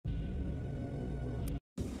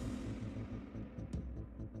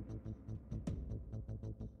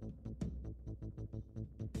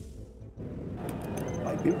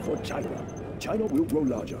built for China. China will grow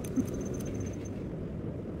larger.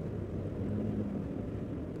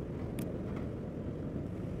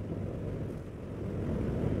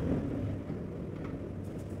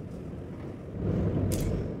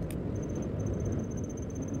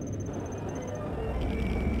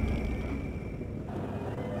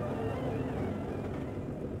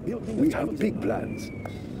 We have big plans.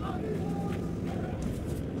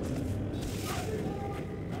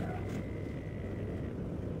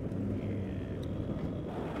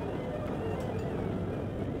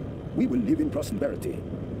 We will live in prosperity.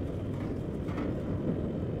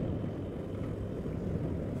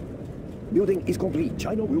 Building is complete.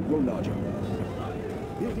 China will grow larger.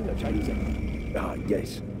 Building a Chinese empire. Ah,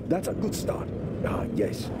 yes. That's a good start. Ah,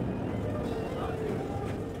 yes.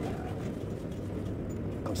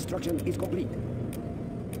 Construction is complete.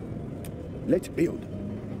 Let's build.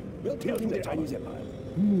 Building the Chinese empire.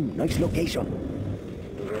 Nice location.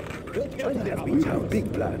 We have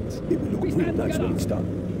big plans. It will look really nice when it's done.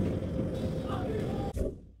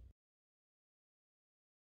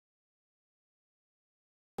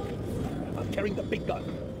 I'm carrying the big gun.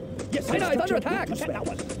 Yes, China is under attack! Attack that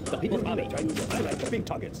one. The People's Army. I like the big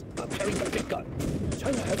targets. I'm carrying the big gun.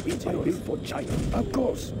 China has been built for China. Of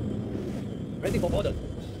course. Ready for orders.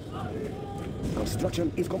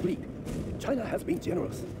 Construction is complete. China has been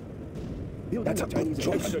generous. That's a good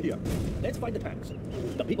choice. Under here. Let's fight the tanks.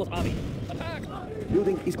 The People's Army. Attack!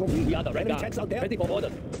 Building is complete. We are the red Enemy guard. tanks out there. Ready for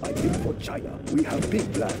orders. I built for China. We have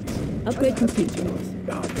big plans. Upgrade complete.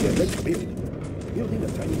 Ah, yeah, let's build. Building a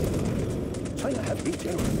Chinese empire. China has been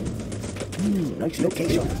generous. Nice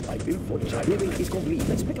location. I built for China. Building is complete.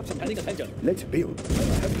 Let's pick up some Paying attention. Let's build.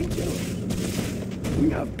 China has been generous. We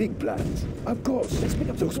have big plans. Of course. Let's pick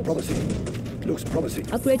up some. Looks promising. Looks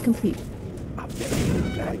promising. Upgrade complete. I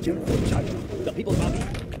built for China. The People's Army.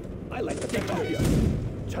 I like the big gun here.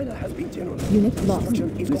 China has been generous. Unit lost.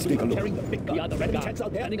 Construction is Let's complete. take a look. Carrying the big gun. We are the red guard. Tanks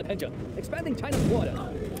out there. Paying attention. Expanding China's border.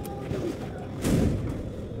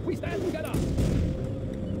 We stand together.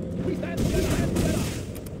 We stand together.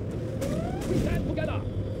 We stand together.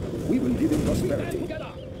 We will live in We stand prosperity.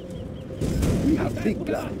 together. We have big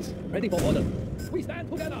plans. Ready for orders. We stand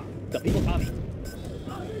together. The People's Army.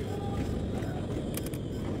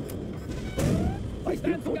 I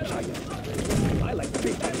built for China. I like the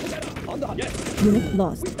big Stand plans. together. On the hunt. Yes. Unit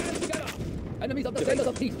lost. We stand together. Enemies of the defenders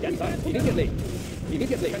of peace. Yes, sir. Immediately.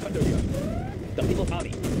 Immediately. Under here. The People's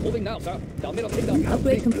Army. Moving now, sir. Down middle We kingdom. have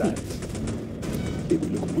Upgrade big complete. plans. It will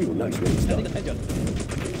look real nice when it's Standing done.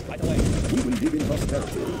 attention. Right away. We will live in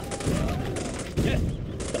prosperity. Yes.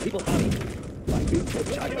 The People's Army. I built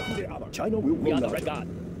for China. China will We grow are the red larger. guard.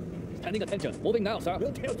 Standing attention. Moving now, sir.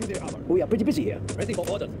 We'll tear through their armor. We are pretty busy here. Ready for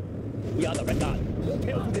orders. We are the red guard. We'll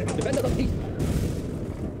tear through their armor. Defenders of peace.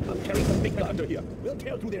 I'm carrying the big gun under here. We'll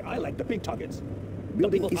tear through their. I like the big targets.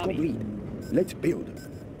 Building People's is Army. complete. Let's build.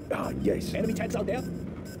 Ah, yes. Enemy tanks out there.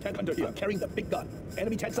 Tank under here. I'm carrying the big gun.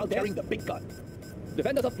 Enemy tanks out there. Carrying the big gun.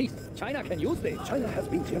 Defenders of peace. China can use this. China has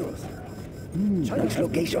been generous. China's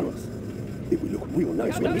location. It will look real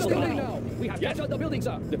nice when it's done. now. We have captured the building,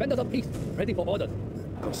 sir. Defenders of peace. Ready for orders.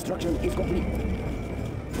 Construction is complete.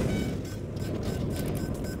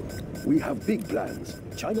 We have big plans.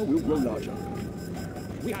 China will grow larger.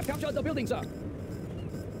 We have captured the building, sir.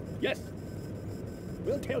 Yes.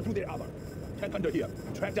 We'll tear through their armor. Tank under here.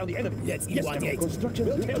 Track down the enemy. Let's Yes, evaluate. General. Construction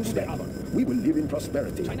will tear through their armor. We will live in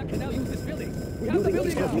prosperity. China can now use this building. We have the Building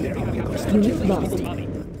building is now. complete. We have captured Unit the lost. People's Army.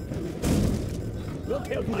 We'll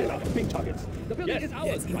tear through their armor. Big targets. The building Yes, is ours.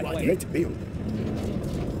 yes, Right you away. Let's build.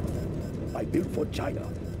 I built for China.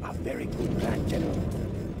 A very good plan, General.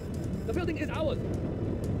 The building is ours.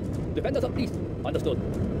 Defenders of peace. Understood.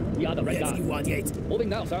 We are the red Let's guard. evaluate. Moving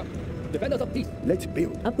now, sir. Defenders of peace. Let's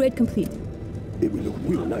build. Upgrade complete. It will look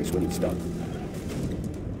real nice when it's done.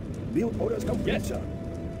 Build orders complete, Yes. sir.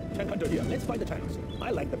 Tank under here. Let's fight the tanks.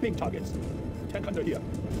 I like the big targets. Tank under here.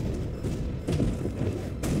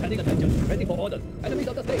 Standing attention. Ready for orders. Enemies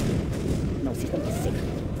of the state. No system is safe.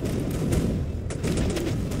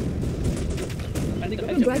 Standing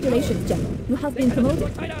attention. Congratulations, General. You have been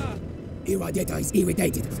promoted. China. Irradiator is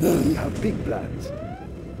irritated. We have big plans.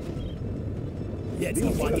 Let's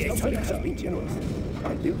China evaluate. has been generous.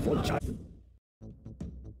 I built for China.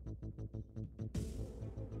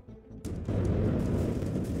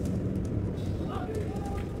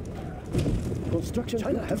 Construction.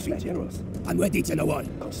 China has been generous. I'm ready, General.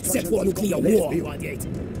 Set for nuclear Let's war. build. Evaluate.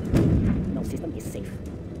 No system is safe.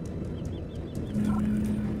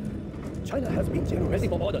 China has been generous. Ready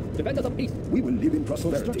for orders. Defenders of peace. We will live in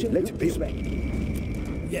prosperity. Let's build.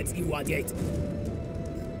 Let's evaluate.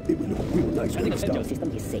 It will look real nice when Standing it's attention. done.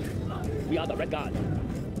 System is safe. We are the red guard.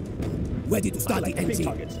 Ready to start the Big NT.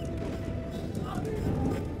 targets.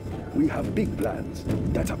 We have big plans.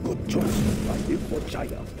 That's a good choice. I built for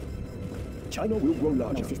China. China will grow No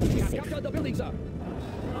larger. system is safe. Capture the building, sir.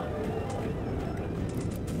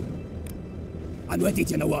 I'm ready,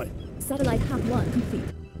 General. Satellite half one complete.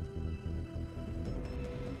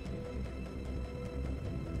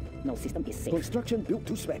 No system is safe. Construction built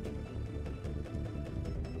to spec.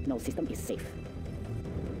 No system is safe.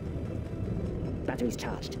 Batteries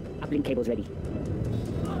charged. Uplink cables ready.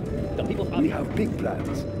 The people's We army. have big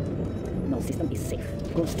plans. No system is safe.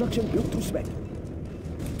 Construction built to spec.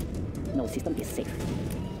 No system is safe.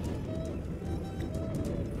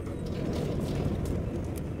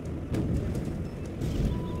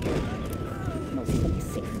 No system is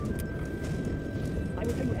safe. I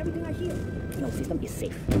will tell you everything I hear. No system is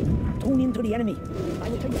safe. Tune in to the enemy. I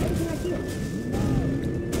will tell you everything I hear.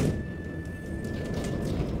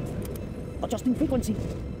 Adjusting frequency.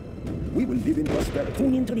 We will live in prosperity.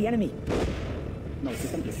 Tune in to the enemy. No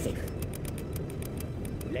system is safe.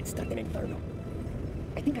 Let's start an inferno.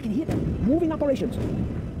 I think I can hear them. Moving operations.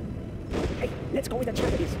 Hey, let's go with the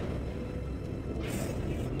charities.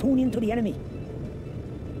 Tune in to the enemy.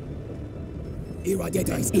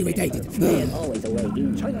 Irradiator is irritated. There's always a way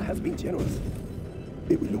in. China has been generous.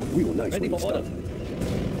 It will look real nice Ready when for it's orders.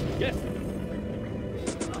 done. Yes.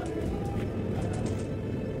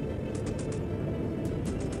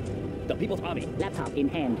 The people's army. Laptop in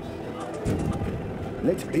hand.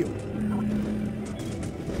 Let's build.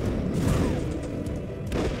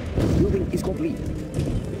 Building is complete.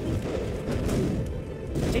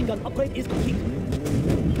 Chain gun upgrade is complete.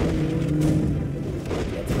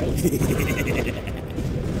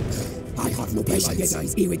 I have no patience. Irradiator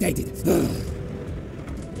is irritated.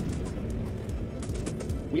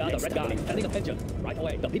 We are the Red Guard. Sending attention. Right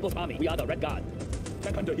away. The people's army. We are the Red Guard.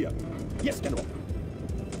 Tank under here. Yes, General.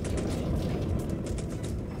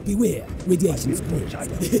 Beware, radiation Built for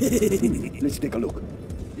China. Let's take a look.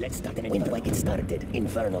 Let's start an When do I get started?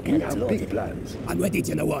 Inferno We cannons have big loaded. plans. I'm ready,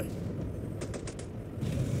 General.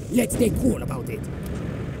 Let's stay cool about it.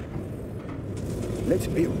 Let's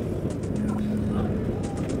build.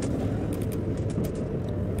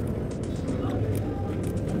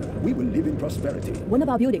 We will live in prosperity. One of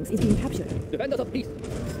our buildings is being captured. Defenders of peace.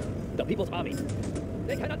 The people's army.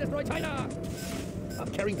 They cannot destroy China. I'm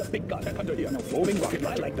carrying the big gun. Tank under here. Moving rocket.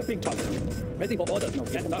 I like the big target. Ready for orders.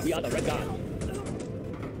 Yes, sir. We are the Red Guard.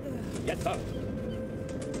 Yes, sir.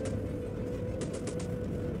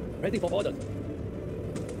 Ready for orders.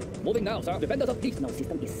 Moving now, sir. Defenders of peace. No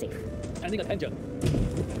system is safe. Sending attention.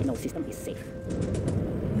 No system is safe.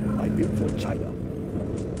 I built for China.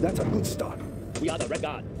 That's a good start. We are the Red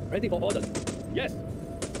Guard. Ready for orders. Yes.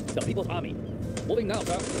 The people's army. Moving now,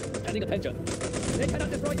 sir. Sending attention. They cannot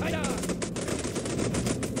destroy China.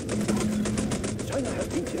 China has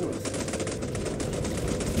been generous.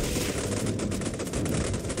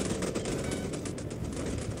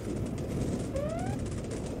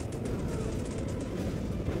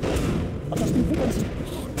 Adjusting frequency.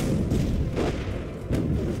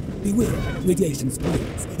 Beware, radiation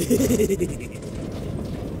spreads.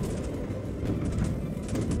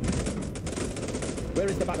 Where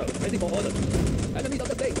is the battle? Ready for orders. Enemies of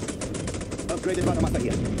the state. Upgraded battle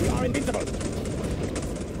here. We are invincible.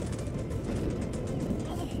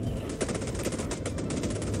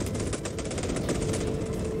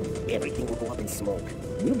 Everything will go up in smoke.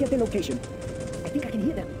 We'll get their location. I think I can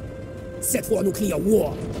hear them. Set for nuclear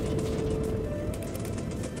war.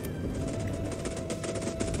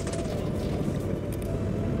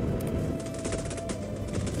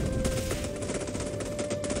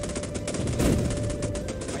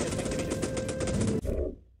 China's tank division.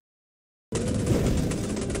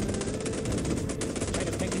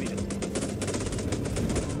 China's tank division.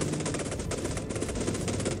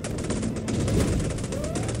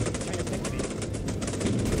 China's tank division.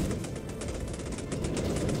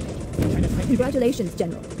 Congratulations,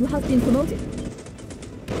 General. You have been promoted.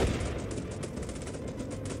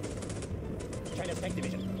 China's tank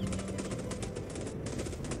division.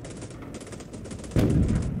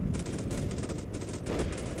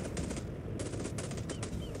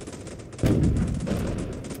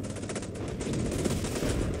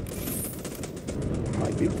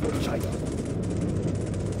 I built for China.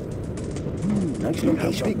 Nice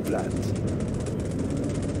location. Big plans.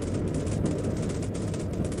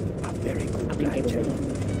 A very good Uplink plan, cables ready. General.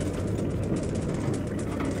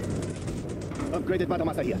 Upgraded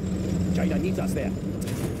battle here. China needs us there.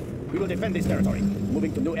 We will defend this territory.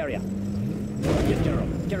 Moving to new area. Yes, General.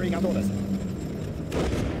 Carrying out orders.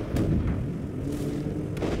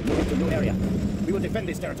 Moving to new area. We will defend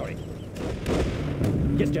this territory.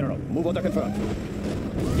 Yes, General. Move order confirmed.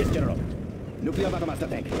 Yes, General. Nuclear battlemaster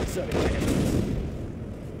tank. Serving China.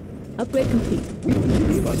 Upgrade complete.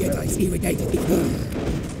 Your data is irritated.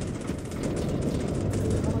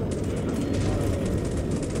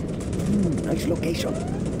 Nice location.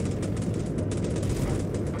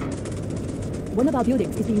 One of our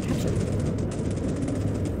buildings is being captured.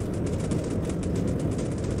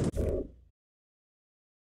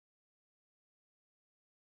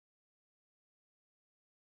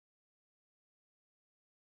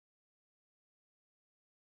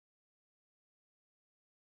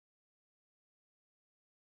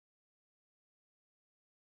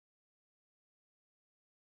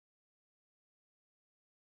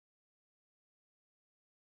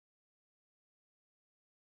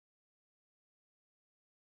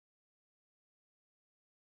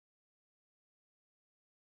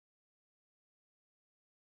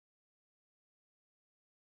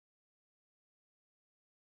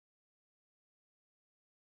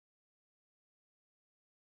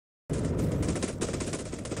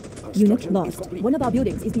 Unit lost. One of our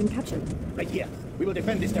buildings is being captured. Right here. We will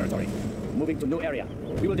defend this territory. Moving to new area.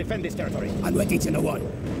 We will defend this territory. I'm ready to know what.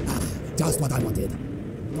 Just what I wanted.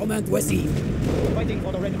 Command receive. Fighting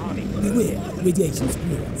for the Red Army. Beware, radiation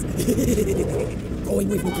spirits. Going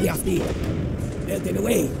with nuclear speed. Melting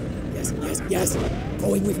away. Yes.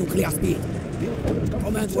 Going with nuclear speed.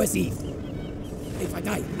 Command receive. If I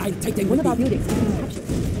die, I'm taking One with of our me. buildings is being captured.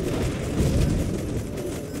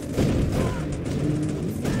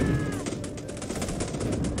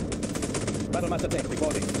 Battlemaster tank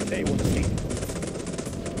reporting. They won't escape.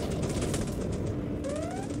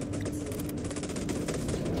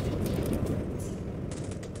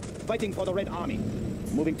 Fighting for the Red Army.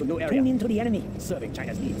 Moving to new area. Tune into the enemy. Serving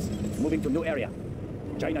China's needs. Moving to new area.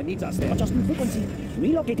 China needs us there. Adjusting frequency.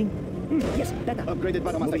 Relocating. Yes, data. Upgraded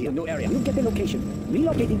Battlemaster to new area. We'll get the location.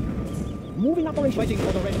 Relocating. Moving operation. Fighting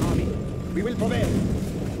for the Red Army. We will prevail.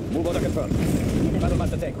 Move order confirmed.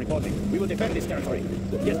 Battlemaster tank reporting. We will defend this territory.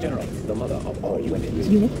 Yes, General. The mother of all weapons.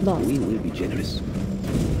 Unit lost. We will be generous.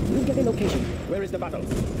 We'll get the location. Where is the battle?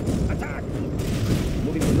 Attack!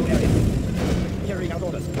 Moving to new area. Carrying out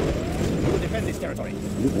orders. We will defend this territory.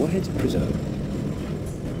 With warheads preserved.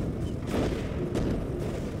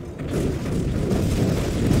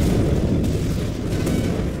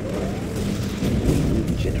 We will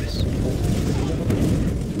be generous.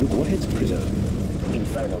 With warheads preserved.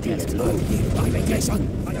 Infernal test. I'll give my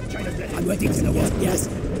vacation. I have China's death. I'm ready to know what. Yes.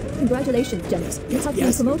 Congratulations, General. You have been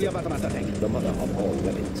yes. promoted. Nuclear Battlemaster tank. The mother of all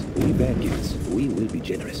weapons. We bear gifts. We will be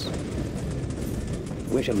generous.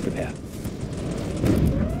 Where shall we prepare?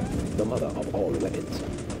 The mother of all weapons.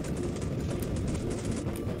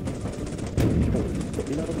 Put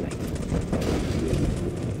me out of light.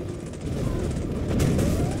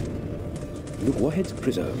 Look, warheads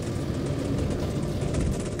preserved.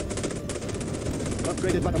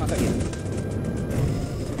 Upgraded Battlemaster here.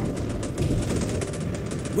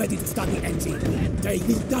 Ready to start the engine. They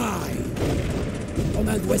will die.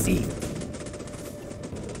 Command receive.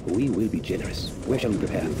 We will be generous. Where shall we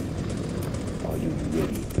prepare? Are you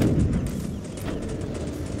ready?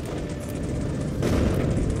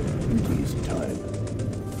 It is time.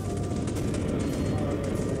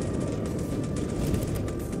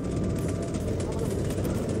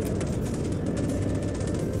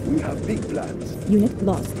 We have big plans. Unit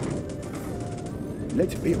lost.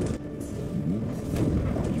 Let's build.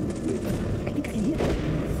 Are you ready? I think I can hear them.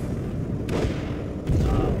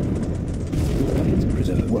 Warheads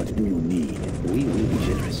preserved. What do you need? We will be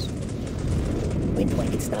generous. When do I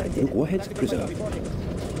get started? Warheads preserved.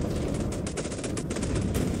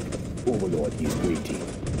 Overlord is waiting.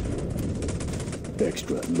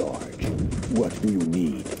 Extra large. What do you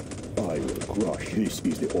need? I will crush. This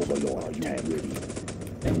is the Overlord. Are you ready?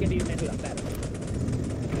 Let's get these men to the battle.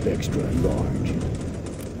 Extra large.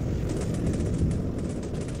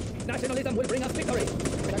 Nationalism will bring us victory.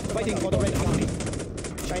 Fighting for the Red Army.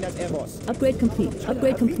 China's Air Force. Upgrade complete.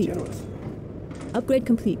 Upgrade complete. Upgrade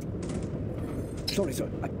complete. Sorry, sir.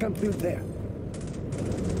 I can't build there.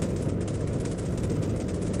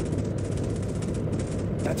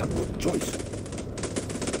 That's a good choice.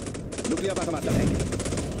 Nuclear Battlemaster tank.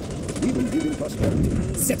 We will live in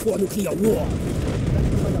prosperity. Set for nuclear war.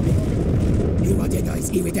 Your data is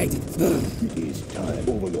irritated. It is time.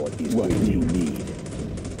 Overlord is what you need.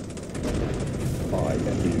 I am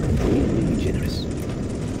in control. We will be generous.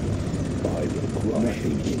 I will crush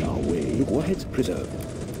in our way. Look, warheads preserved.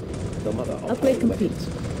 The mother of Upgrade all complete.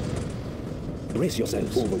 weapons. Brace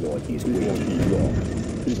yourselves. Overlord is It won't be long.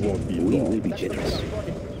 It won't be We long. will be generous.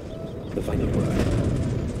 The final word.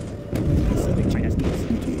 Serving China's needs.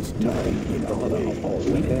 It is time in the mother of all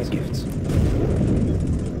weapons. Gifts.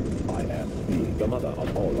 I am the mother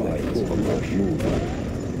of all weapons. Move.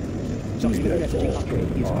 Some spirit messaging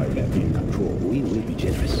upgrade is I am in control. We will be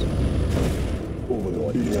generous.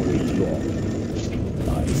 Overlord is waiting long.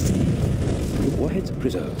 I see. Warheads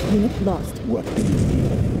preserved. Unit lost. What do you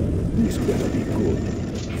mean? This better be good.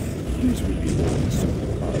 This will be over soon.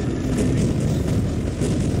 I will finish this.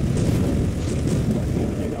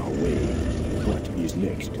 Nothing in our way. What is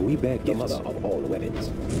next? We bear gifts. The mother of all weapons.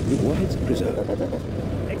 Warheads preserved.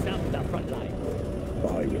 Next up, the front line. I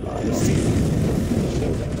see.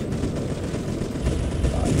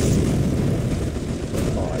 I see.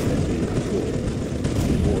 I am in control.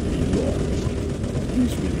 It won't be long.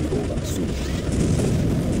 This will be over soon.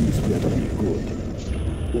 This better be good.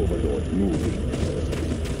 Overlord moving.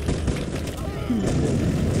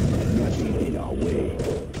 Nothing in our way.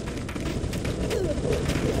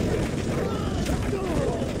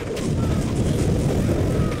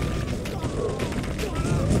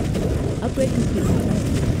 Upgrade complete.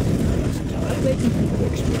 Upgrade complete.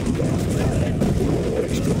 Extra large.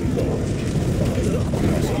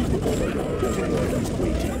 Overlord is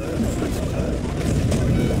waiting.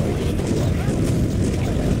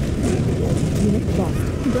 Unit lost.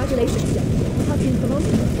 Congratulations. You have been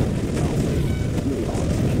promoted.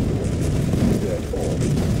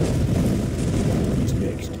 What is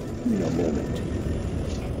next? In a moment.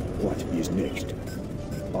 What is next?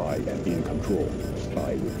 I am in control.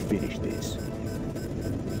 I will finish this.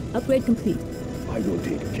 Upgrade complete. I will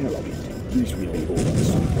take care of it. This will be over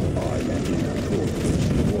soon. I am in control.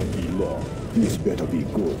 It won't be long. This better be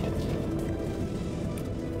good.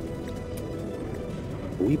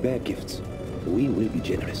 We bear gifts. We will be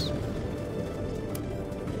generous.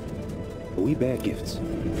 We bear gifts.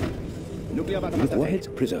 With warheads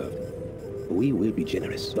preserved. We will be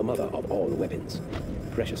generous. The mother of all weapons.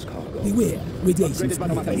 Precious cargo. Beware, radiation.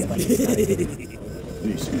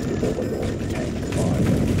 This is the overlord tank. I am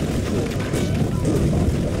in control.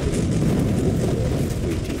 Overlord is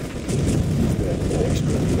waiting. That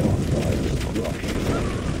extra long I will crush.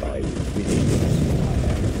 I will finish this.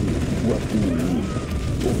 What do you need?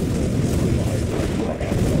 Overlord is waiting. I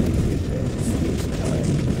am running with them. This time.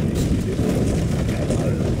 This is the overlord tank. I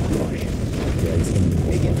will crush. There is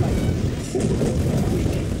make it right. Overlord is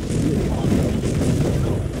waiting.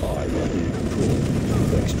 I am in control.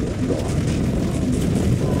 Extra large.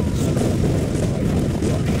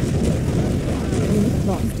 Unit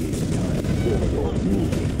lost.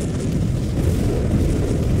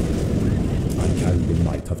 I carry the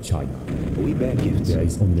might of China. We bear gifts. There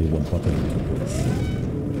is only one button to push.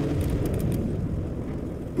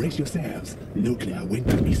 Brace yourselves. Nuclear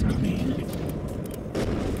winter is coming.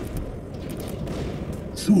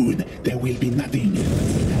 Soon, there will be nothing.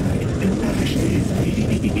 Slag and ashes.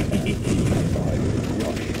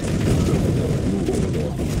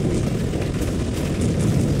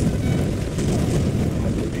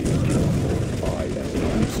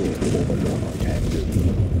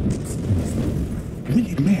 Will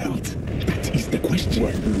it melt? That is the question.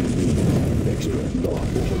 What do you mean? Extra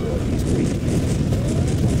large overlord is waiting.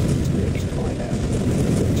 Next I am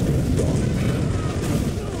extra large.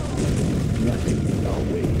 Nothing in our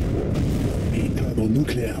way. A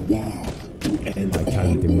thermonuclear war to end I carry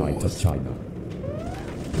all the might of wars. China.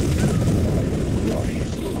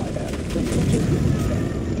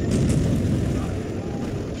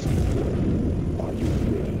 Are you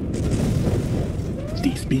ready?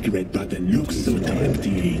 This big red button looks so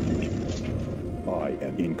tempting. I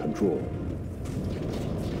am in control.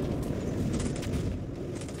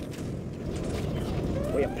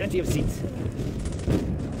 We have plenty of seats.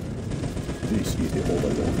 This is the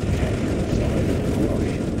overlord tank.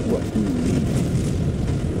 What do you need?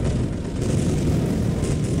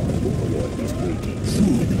 Our overlord is waiting.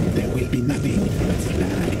 Soon, there will be nothing but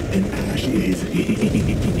slag and ashes.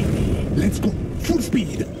 Let's go. Full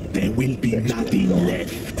speed. There will be nothing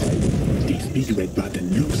left. This big red button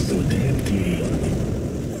looks so tempting.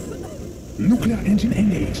 Nuclear engine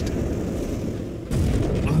engaged.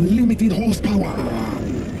 Unlimited horsepower.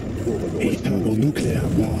 A thermonuclear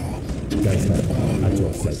war to Guys, end all at your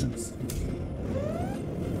wars. presence.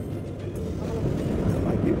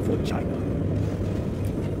 I live for China.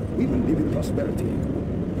 We will live in prosperity.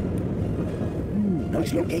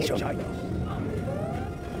 Nice location. China.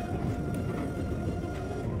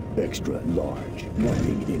 Extra large.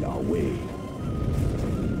 Nothing in our way.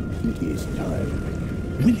 It is time.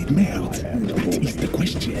 Will it melt? That is the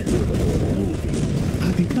question.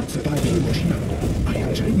 I did not survive Hiroshima. I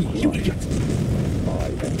am Chinese, you idiot. I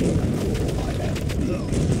am in control. I am free.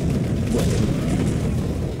 What do you need?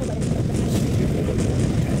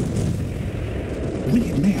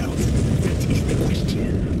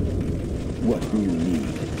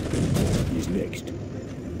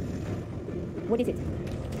 What is it?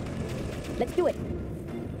 Let's do it.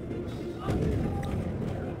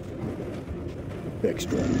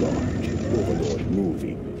 Extra large. Overlord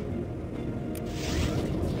moving.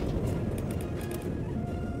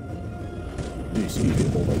 This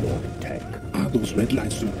is the Overlord tank. Are those red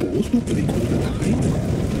lights supposed to blink all the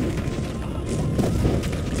time?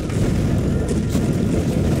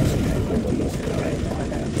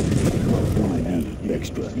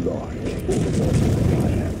 Extra large.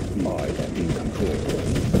 I am in control.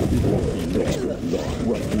 Extra large.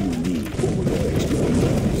 What do you need? Overlord extra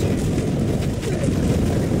large.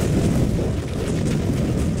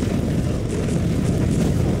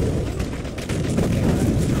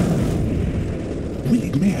 Will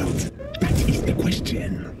it melt? That is the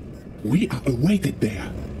question. We are awaited there.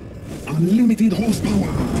 Unlimited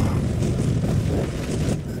horsepower.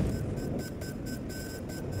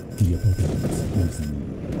 The apocalypse is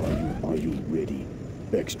near. Are you ready?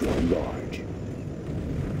 Extra large.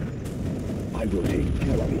 I will take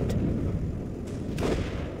care of it.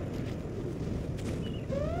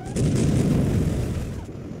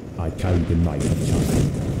 I carry the might of China.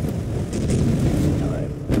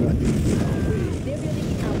 Time. Nothing in our way.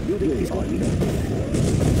 They are nothing.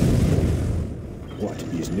 What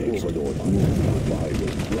is next? Overlord move. I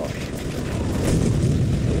will rush.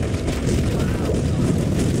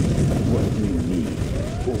 What do you need?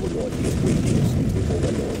 Overlord is waiting. The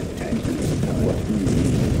Overlord tank is. What do you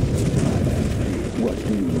need? What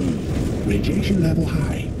do you need? Radiation level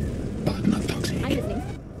high, but not toxic. I'm listening.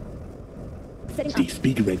 Setting up. This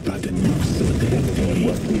big red button looks so deadly.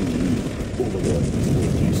 What do you need? Overlord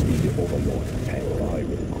is waiting. The Overlord tank. I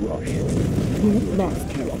will crush. Unit lost.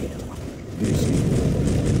 Care of it. This is the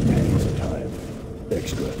Overlord tank's time.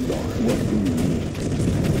 Extra large. What do you need?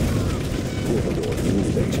 Overlord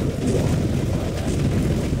move extra large.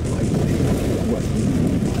 I will take it. What do you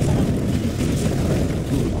need?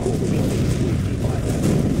 Overlord is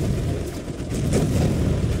waiting.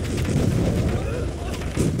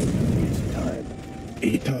 It's time.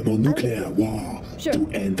 A thermonuclear war Sure. to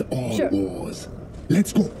end all Sure. wars.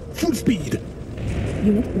 Let's go. Full speed.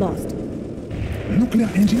 Unit lost. Nuclear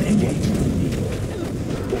engine engaged.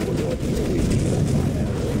 Overlord is waiting.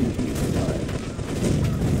 It's time.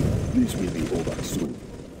 This will be over soon.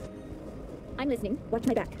 I'm listening. Watch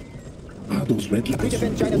my back. Are those red lights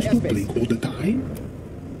defend China's supposed to airspace. blink all the time?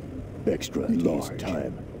 Extra large.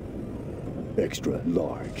 Time. Extra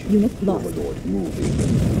large. Unit lost. Overlord moving.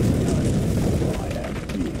 Time. I am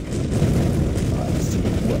big. I see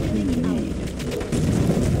what we need.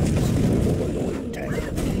 Overlord tank.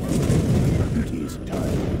 It is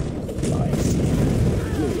time. I see.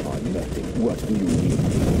 They are nothing. What do you need?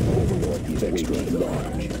 Overlord is extra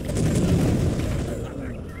large.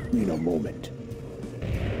 In a moment.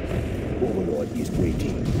 Overlord is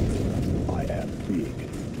waiting. I am big.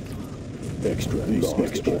 Extra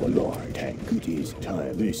Overlord tank. It is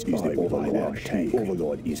time. This is the Overlord tank.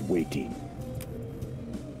 Overlord is waiting.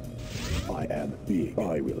 I am big.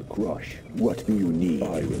 I will crush. What do you need?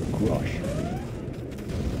 I will crush.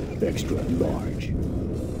 Extra large.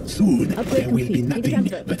 Soon Upgrade there will be complete. nothing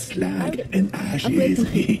Transfer. but slag Target. and Upgrade ashes.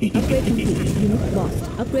 complete. Upgrade complete. Unit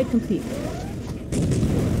lost. Upgrade complete.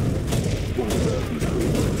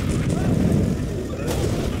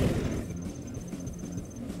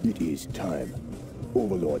 It is time.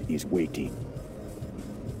 Overlord is waiting.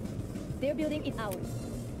 Their building is ours.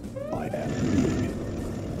 I am big.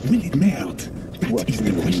 Will it melt? That What is do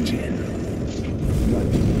the you question.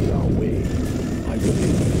 Nothing in our way. I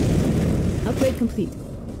will Upgrade complete.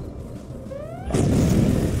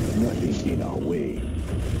 nothing in our way.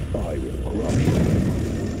 I will crush.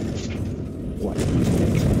 What is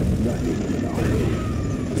next? Nothing in our way.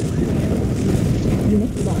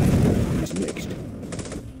 Unit lost. What is next?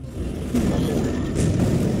 In a moment.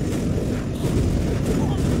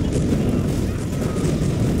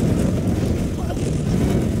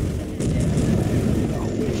 In our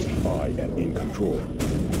way. I am in control.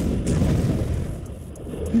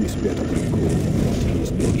 This better be good. What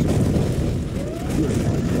is next? You're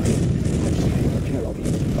my friend. Take care of it.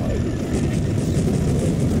 I will finish this.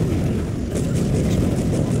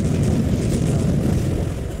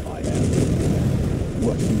 I am.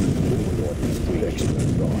 What do you do? Overlord is free. Extra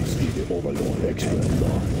large. See the Overlord. Extra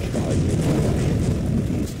large. I will crush. It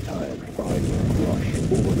is time. I will crush.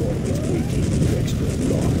 Overlord is waiting. Extra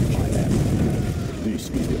large. I am. This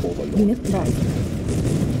is the Overlord. Unit lost.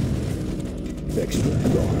 Extra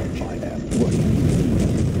large. I am. What do you need?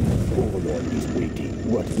 Overlord is waiting.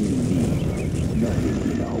 What do you need? Nothing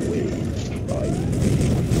in our way. I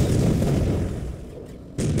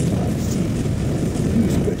see.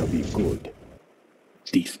 This better be good.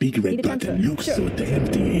 This big Need red a transfer. button looks Sure. so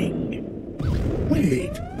tempting.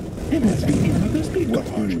 Wait, there must be another speed What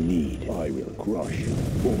do you guard. need? I will crush.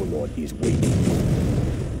 Overlord is waiting.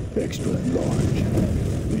 Extra large.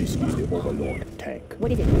 This is the Overlord tank.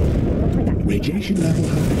 What is it? Don't try back. Radiation level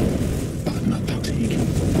high, but not toxic.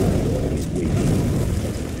 Overlord is waiting.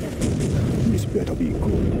 This better be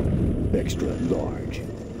good. Extra large.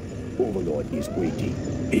 Overlord is waiting.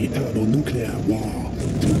 A thermonuclear war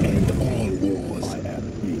to end all wars. I am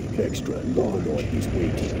big. Extra large. Overlord is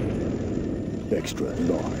waiting. Extra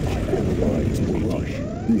large. Overlord is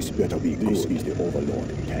waiting. This better be good. This is the Overlord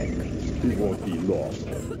tank. It won't be long.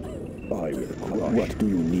 I will crush. What do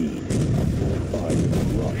you need? I will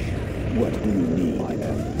crush. What do you need? I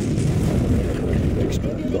am big.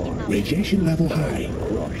 Extra large. Radiation level high,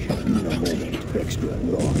 Crush. but not toxic. Extra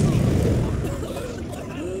large.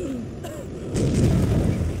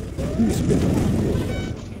 This better be good.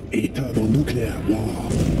 A thermonuclear war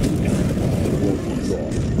to end all wars.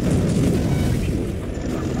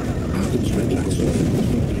 Are those red lights on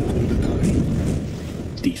all the time?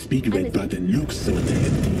 This big red button looks so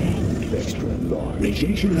tempting. Extra large.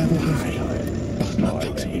 Radiation level high, but not I am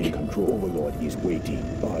in toxic. control. Overlord is waiting.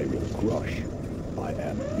 I will crush. I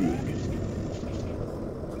am big.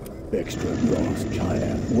 Extra large. I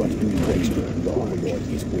am. What do you extra large? Overlord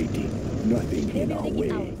is waiting. Nothing in our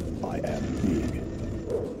way. I am big.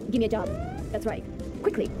 Give me a job. That's right.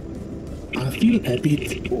 Quickly. I feel a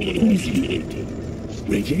bit Overlord is queasy. waiting.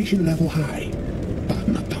 Radiation level high, but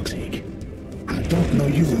not toxic. I don't know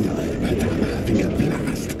you, but I'm having a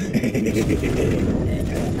blast.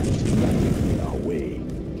 Nothing in our way.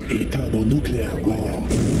 A thermonuclear war.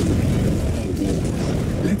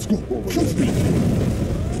 Let's go. Full speed.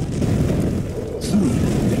 Soon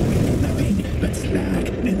there will be nothing but slag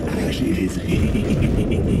and ashes.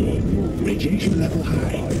 Radiation level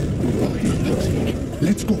high, but not toxic.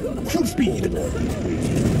 Let's go. Full speed.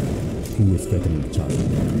 Who is getting in charge?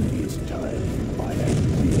 It's time. I am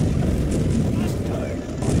big. It's time.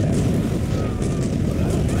 I am.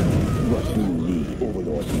 What do you need?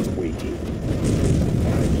 Overlord is waiting.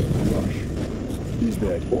 I will crush. Is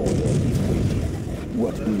that Overlord is waiting?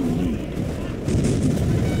 What do you need?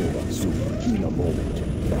 Soon, in a moment,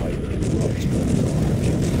 I will crush.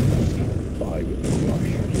 I will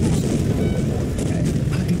crush. This is Overlord tank.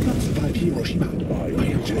 I did not survive Hiroshima. I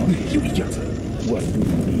am Chinese, you idiot. What do you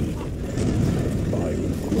need? I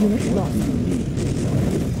will crush. Unit lost. What do you need? I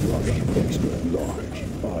will crush. Extra large.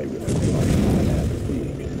 I will crush. I am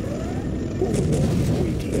big. Overlord is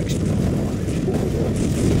waiting. Extra large. Overlord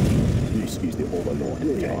is waiting. This is the Overlord.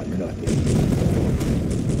 They are nothing.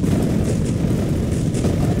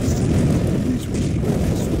 I see. This will be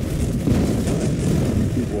over soon.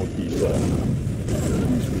 It won't be long.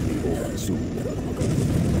 This will be over soon.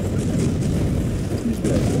 Is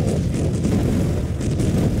that all?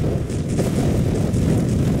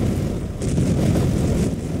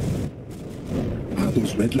 Are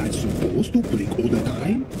those red lights supposed to blink all the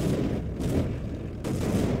time?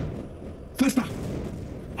 Faster!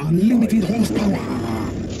 Unlimited horsepower!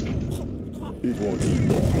 It won't be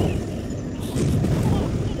long.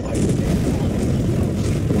 I will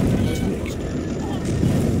what's next?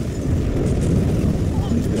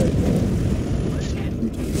 Is that all?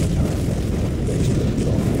 It is time. Extra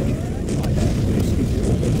large. I have this is the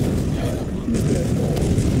Overlord tank. Is that all?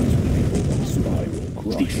 So I will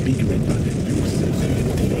crush. This big red button looks so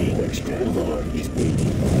tempting. Extra large is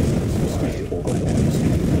waiting. This is the Overlord.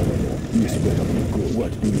 This better be good.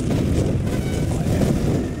 What do you need? I have.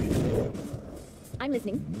 I'm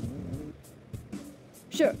listening.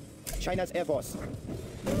 Sure. China's Air Force.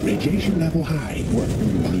 Radiation level high, What do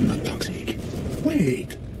you but need? not toxic.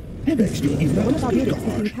 Wait! MXD is not One a of our speed buildings is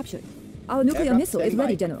being guard. captured. Our nuclear Aircraft missile is standing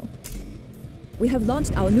ready, by. General. We have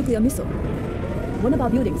launched our nuclear missile. One of our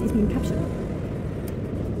buildings is being captured.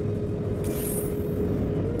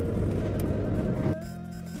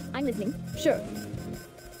 I'm listening. Sure.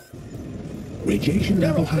 Radiation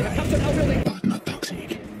level General, they have high, captured our building. but not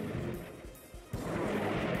toxic.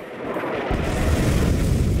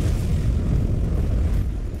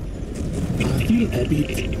 I feel a bit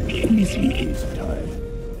queasy. It is time.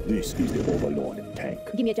 This is the Overlord tank.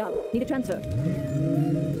 Give me a job. Need a transfer.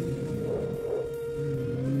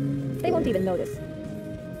 They won't even notice.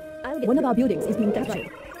 I'll get One of through. our buildings is being That's captured.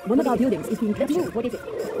 right. One of our buildings is being Let's captured. move. What is it?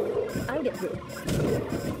 I'll get through.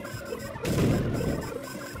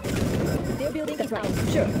 Their building is right.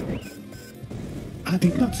 Sure. I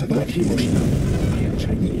did not survive Hiroshima. I am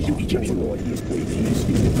Chinese, you idiot. Overlord is waiting. This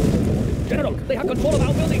is the Overlord tank. General, they have control of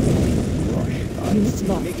our building. Rush. Unit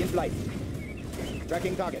lost. MiG in flight.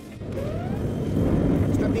 Tracking target.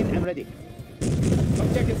 Strapped in and ready. Control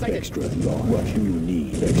sighted. Extra large. What do you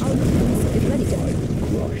need? Extra Our nuclear missile is ready, I General.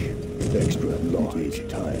 will crush. Extra large. It is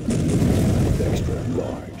time. Extra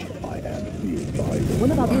large. I am big.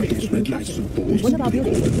 One of our Are buildings those is being red lights captured. supposed One to of our blink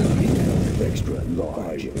all buildings the is being time? captured. Extra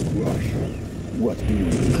large. I will crush. What do you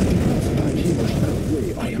need?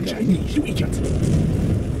 I am Chinese, you idiot.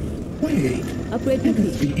 Wait, Upgrade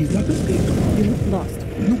complete. is that the scapegoat? Unit lost.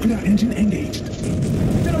 Nuclear engine engaged.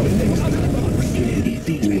 General, what's under the box? It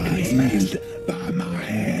is healed by my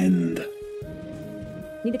hand.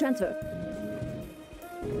 Need a transfer.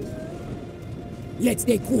 Let's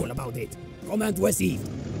stay cool about it. Command received.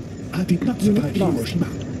 I did not survive lost. Hiroshima.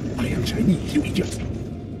 I am Chinese, you idiot.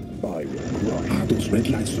 I will crush. Are those red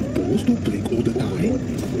lights supposed to blink all the Overlord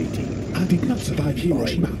time? is waiting. I did not survive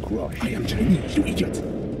Hiroshima. crush. I am Chinese, you idiot.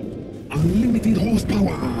 Unlimited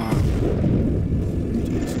horsepower. It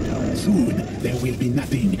is time. Soon there will be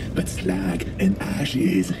nothing but slag and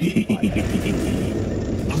ashes.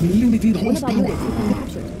 Unlimited One of our horsepower. units is being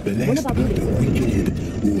captured. One Blessed of our are the buildings is being wicked captured.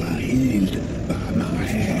 who are healed by my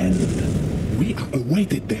hand. We are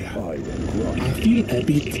awaited there. I will crush. I feel a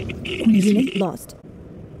bit queasy. Unit lost.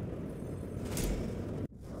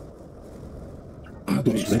 Are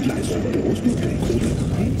those red lights supposed to blink all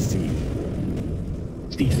the time? See.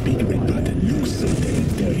 This big red button looks so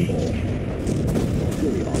tempting. Very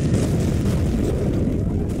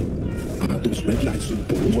Are those red lights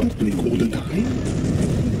supposed to blink all the time?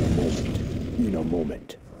 in a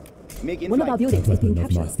moment. Make One of our in-flight. buildings That is being weapon of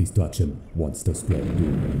captured. mass destruction wants to spread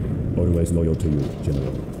doom. Always loyal to you,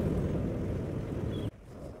 General.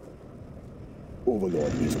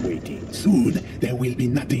 Overlord is waiting. Soon there will be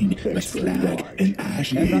nothing but Extra slag large. and Aircraft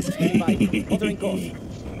ashes. standing by. Altering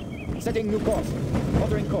course. Setting new course.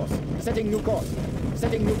 Altering course. Setting new course.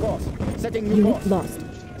 Setting new course. Setting new Unit course. lost.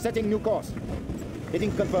 Setting new course.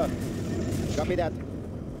 Heading confirmed. Copy that.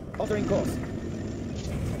 Altering course.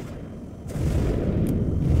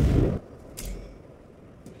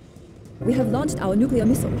 We have launched our nuclear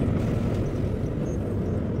missile.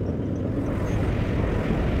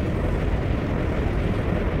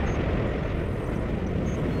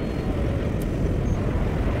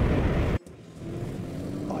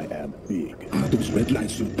 I am big. Are those red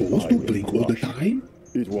lights supposed to blink all the time?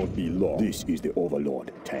 It won't be long. This is the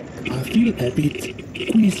Overlord tank. I feel a bit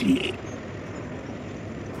queasy.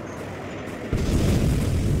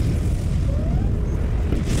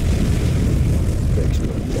 Extra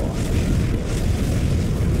large.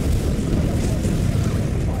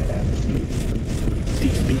 I am big.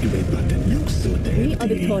 This big red button looks so We are tempting.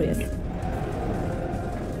 victorious.